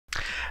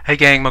Hey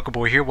gang, Mocha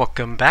Boy here.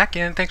 Welcome back,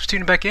 and thanks for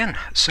tuning back in.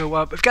 So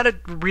I've got a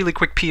really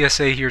quick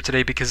PSA here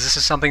today because this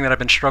is something that I've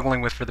been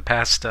struggling with for the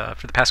past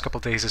couple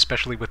of days,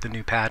 especially with the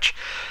new patch.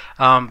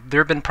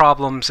 There have been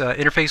problems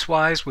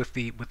interface-wise with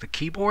the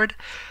keyboard,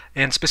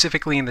 and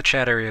specifically in the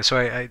chat area. So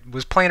I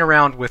was playing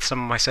around with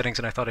some of my settings,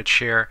 and I thought I'd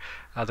share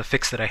the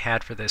fix that I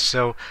had for this.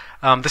 So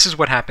this is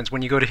what happens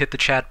when you go to hit the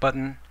chat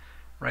button.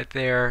 Right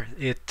there,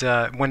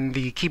 when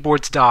the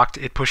keyboard's docked,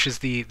 it pushes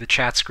the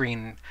chat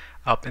screen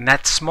up, and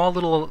that small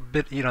little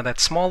bit, that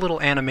small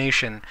little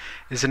animation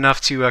is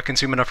enough to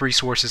consume enough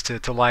resources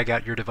to lag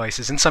out your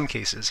devices in some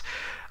cases.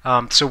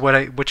 So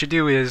what you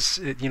do is,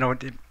 in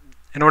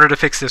order to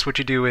fix this, what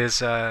you do is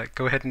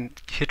go ahead and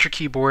hit your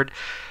keyboard.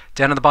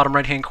 Down in the bottom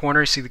right-hand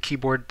corner, you see the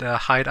keyboard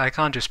hide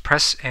icon. Just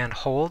press and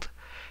hold,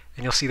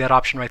 and you'll see that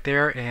option right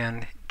there,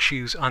 and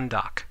choose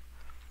Undock.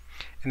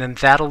 And then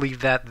that'll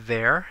leave that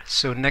there.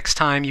 So next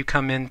time you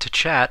come in to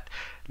chat,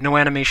 no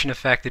animation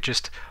effect. It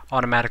just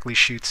automatically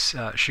shoots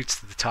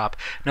to the top.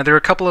 Now there are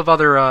a couple of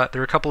other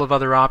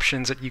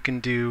options that you can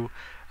do,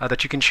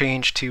 that you can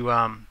change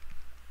to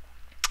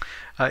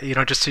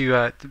just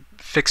to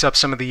fix up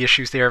some of the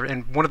issues there.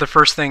 And one of the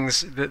first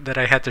things that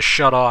I had to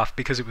shut off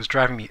because it was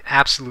driving me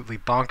absolutely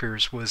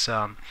bonkers was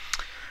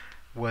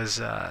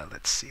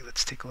let's see,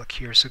 let's take a look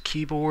here. So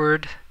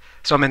keyboard.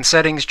 So I'm in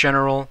settings,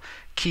 general,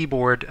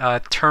 keyboard,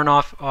 turn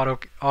off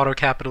auto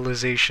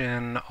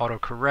capitalization, auto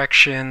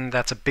correction.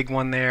 That's a big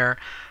one there.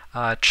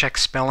 Check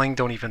spelling,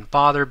 don't even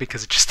bother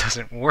because it just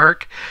doesn't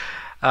work.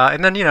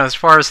 And then, as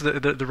far as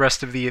the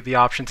rest of the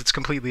options, it's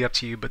completely up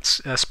to you. But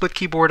split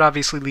keyboard,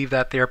 obviously leave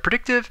that there.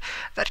 Predictive,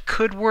 that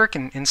could work,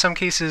 and in some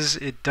cases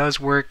it does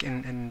work.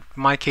 In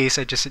my case,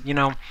 I just,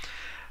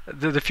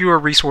 the fewer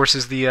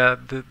resources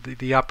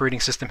the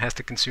operating system has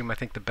to consume, I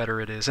think the better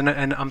it is. And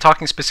I'm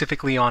talking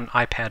specifically on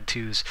iPad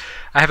 2s.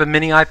 I have a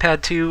mini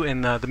iPad 2,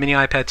 and the mini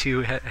iPad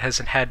 2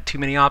 hasn't had too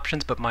many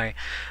options, but my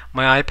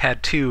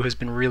iPad 2 has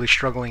been really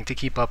struggling to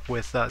keep up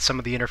with some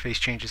of the interface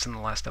changes in the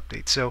last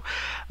update. So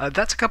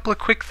that's a couple of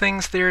quick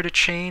things there to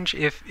change.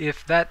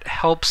 If that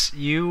helps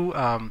you,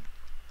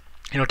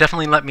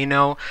 definitely let me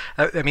know.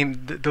 I mean,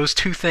 those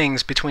two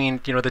things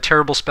between, the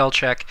terrible spell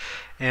check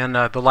and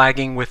the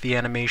lagging with the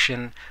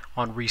animation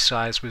on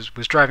resize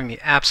was driving me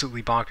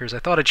absolutely bonkers. I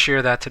thought I'd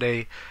share that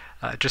today,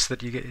 just that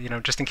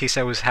just in case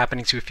that was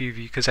happening to a few of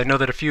you, because I know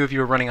that a few of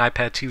you are running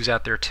iPad 2s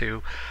out there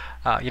too.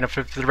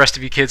 For the rest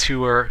of you kids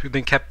who've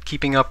been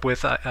keeping up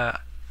with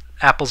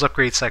Apple's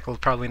upgrade cycle,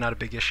 probably not a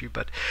big issue.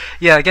 But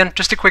yeah, again,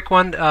 just a quick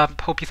one.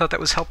 Hope you thought that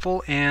was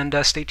helpful, and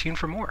stay tuned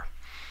for more.